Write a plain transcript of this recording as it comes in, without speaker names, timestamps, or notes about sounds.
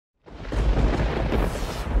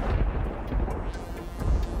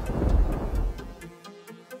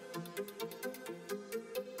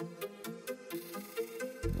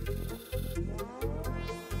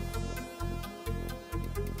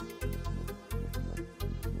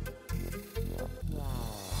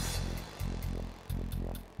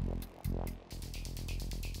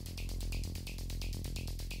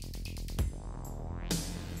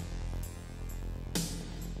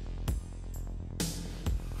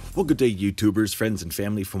Well, good day, YouTubers, friends, and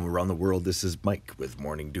family from around the world. This is Mike with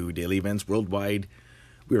Morning Dew Daily Events Worldwide.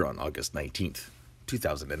 We're on August 19th,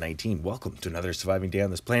 2019. Welcome to another surviving day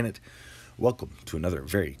on this planet. Welcome to another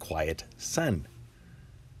very quiet sun.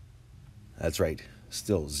 That's right,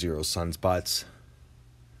 still zero sunspots.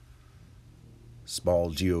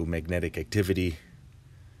 Small geomagnetic activity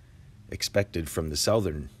expected from the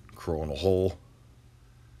southern coronal hole.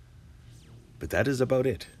 But that is about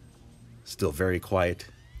it. Still very quiet.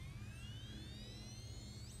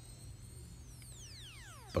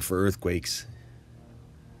 But for earthquakes,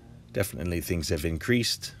 definitely things have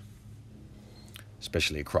increased,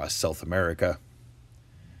 especially across South America.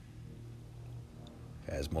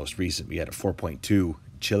 As most recent, we had a 4.2 in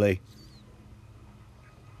Chile.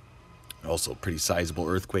 Also pretty sizable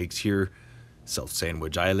earthquakes here. South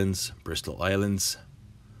Sandwich Islands, Bristol Islands,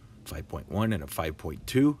 5.1 and a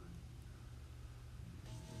 5.2.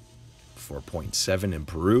 4.7 in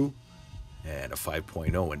Peru, and a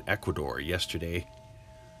 5.0 in Ecuador yesterday.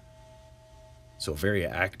 So very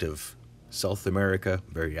active South America,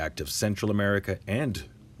 very active Central America, and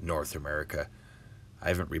North America. I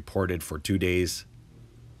haven't reported for 2 days.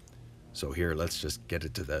 So here, let's just get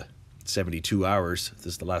it to the 72 hours. This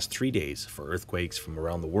is the last 3 days for earthquakes from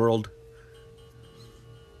around the world.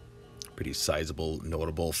 Pretty sizable,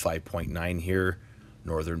 notable 5.9 here.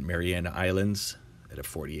 Northern Mariana Islands at a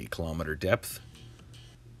 48-kilometer depth.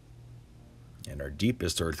 And our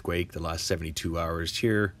deepest earthquake, the last 72 hours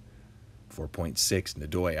here, 4.6,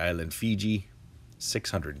 D.E.W Island, Fiji,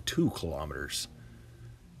 602 kilometers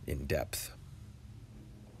in depth.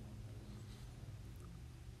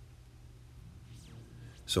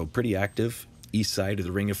 So pretty active east side of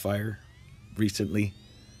the Ring of Fire recently,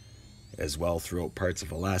 as well throughout parts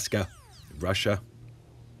of Alaska, Russia,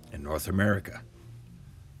 and North America.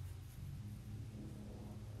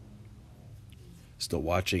 Still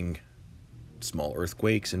watching small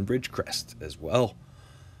earthquakes in Ridgecrest as well.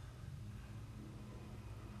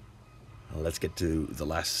 Let's get to the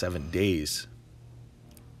last 7 days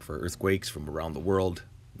for earthquakes from around the world.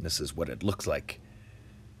 And this is what it looks like.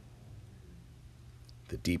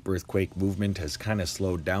 The deep earthquake movement has kind of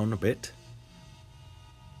slowed down a bit.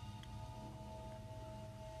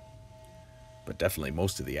 But definitely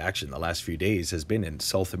most of the action the last few days has been in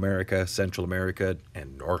South America, Central America,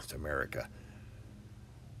 and North America.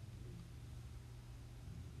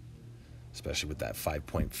 Especially with that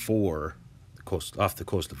 5.4 off the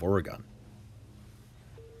coast of Oregon.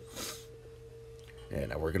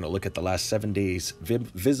 And now we're going to look at the last 7 days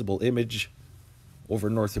visible image over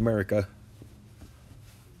North America.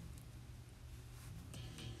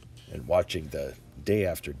 And watching the day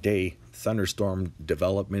after day thunderstorm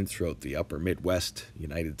development throughout the upper Midwest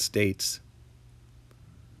United States.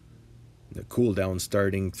 The cool down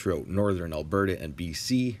starting throughout northern Alberta and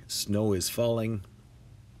BC. Snow is falling.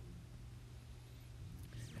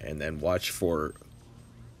 And then watch for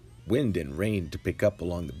wind and rain to pick up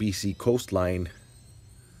along the BC coastline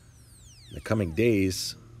in the coming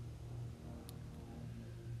days.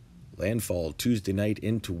 Landfall Tuesday night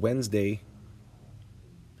into Wednesday.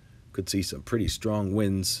 Could see some pretty strong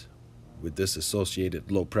winds with this associated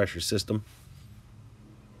low pressure system.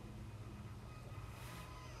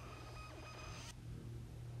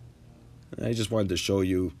 I just wanted to show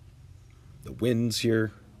you the winds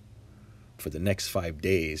here for the next 5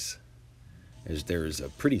 days, as there is a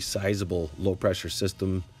pretty sizable low pressure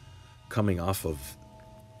system coming off of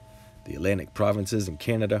the Atlantic provinces in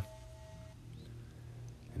Canada.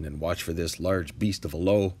 And then watch for this large beast of a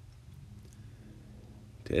low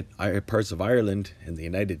to hit parts of Ireland and the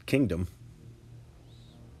United Kingdom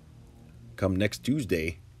come next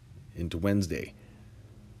Tuesday into Wednesday.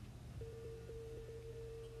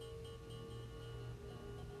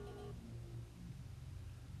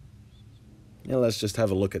 Now let's just have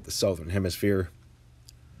a look at the Southern Hemisphere.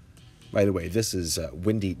 By the way, this is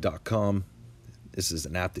windy.com. This is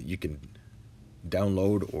an app that you can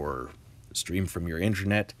download or stream from your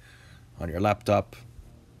internet on your laptop.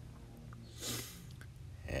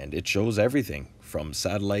 And it shows everything from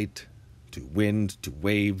satellite to wind to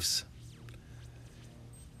waves.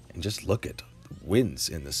 And just look at the winds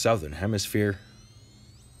in the Southern Hemisphere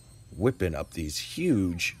whipping up these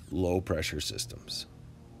huge low pressure systems.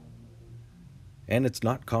 And it's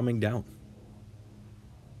not calming down.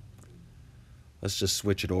 Let's just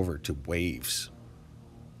switch it over to waves.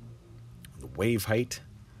 The wave height,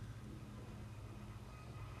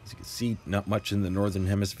 as you can see, not much in the Northern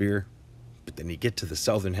Hemisphere, but then you get to the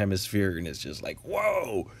Southern Hemisphere and it's just like,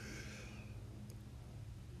 whoa!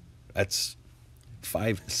 That's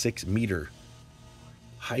 5-6 meter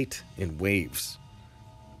height in waves.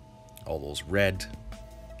 All those red,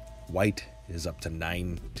 White is up to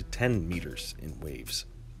 9 to 10 meters in waves.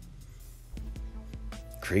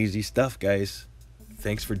 Crazy stuff, guys.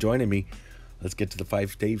 Thanks for joining me. Let's get to the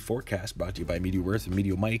 5-day forecast brought to you by Meteor Earth and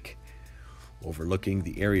Meteor Mike, overlooking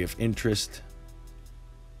the area of interest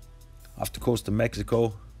off the coast of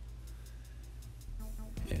Mexico,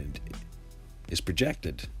 and is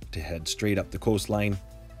projected to head straight up the coastline.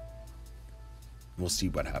 We'll see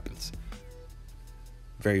what happens.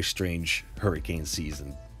 Very strange hurricane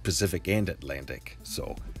season, Pacific and Atlantic,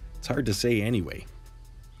 so it's hard to say anyway.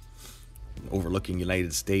 Overlooking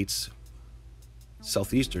United States,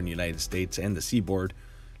 southeastern United States and the seaboard.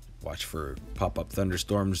 Watch for pop-up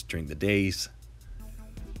thunderstorms during the days.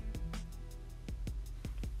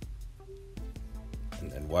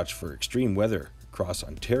 And then watch for extreme weather across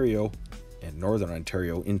Ontario and northern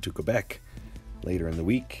Ontario into Quebec later in the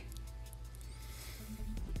week.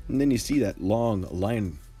 And then you see that long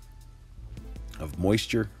line of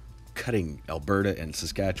moisture cutting Alberta and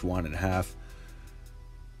Saskatchewan in half.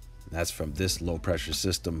 That's from this low pressure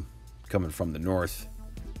system coming from the north.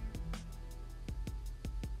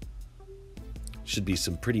 Should be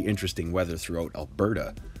some pretty interesting weather throughout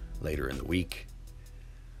Alberta later in the week.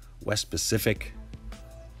 West Pacific,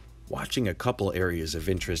 watching a couple areas of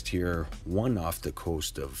interest here. One off the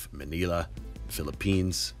coast of Manila,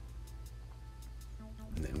 Philippines,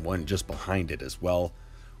 and then one just behind it as well.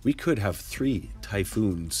 We could have 3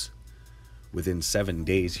 typhoons within 7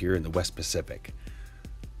 days here in the West Pacific.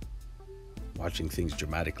 Watching things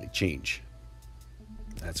dramatically change,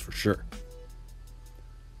 that's for sure.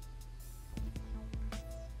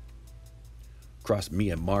 Across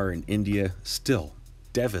Myanmar and India, still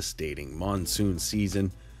devastating monsoon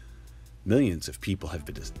season. Millions of people have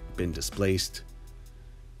been displaced.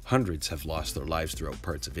 Hundreds have lost their lives throughout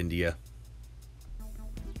parts of India.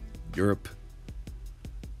 Europe,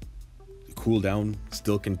 the cool down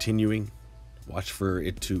still continuing. Watch for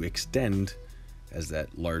it to extend as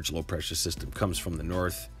that large low pressure system comes from the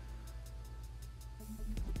north.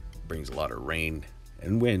 Brings a lot of rain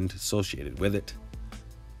and wind associated with it.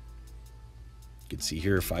 You can see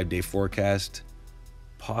here a 5-day forecast.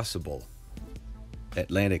 Possible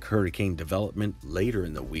Atlantic hurricane development later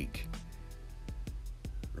in the week.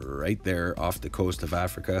 Right there off the coast of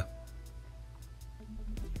Africa.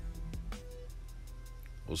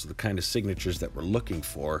 Those are the kind of signatures that we're looking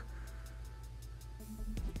for.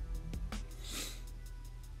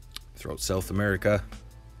 Throughout South America,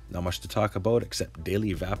 not much to talk about except daily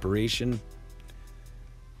evaporation.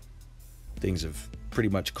 Things have pretty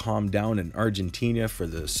much calmed down in Argentina for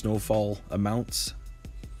the snowfall amounts.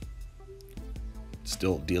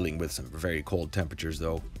 Still dealing with some very cold temperatures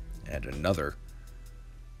though, and another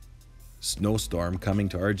snowstorm coming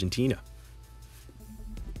to Argentina.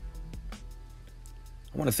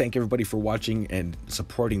 I want to thank everybody for watching and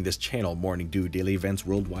supporting this channel, Morning Dew Daily Events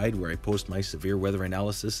Worldwide, where I post my severe weather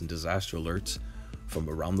analysis and disaster alerts from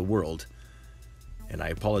around the world. And I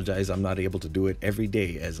apologize I'm not able to do it every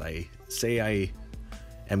day as I say I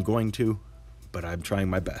am going to, but I'm trying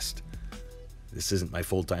my best. This isn't my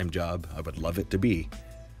full-time job. I would love it to be,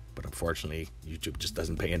 but unfortunately YouTube just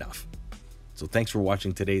doesn't pay enough. So thanks for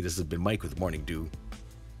watching today. This has been Mike with Morning Dew.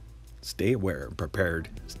 Stay aware and prepared,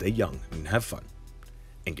 stay young and have fun,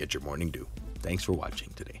 and get your morning dew. Thanks for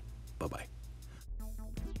watching today. Bye-bye.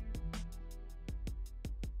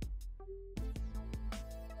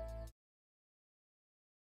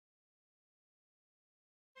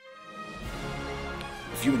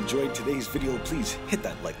 If you enjoyed today's video, please hit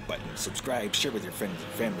that like button, subscribe, share with your friends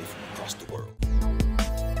and family from across the world.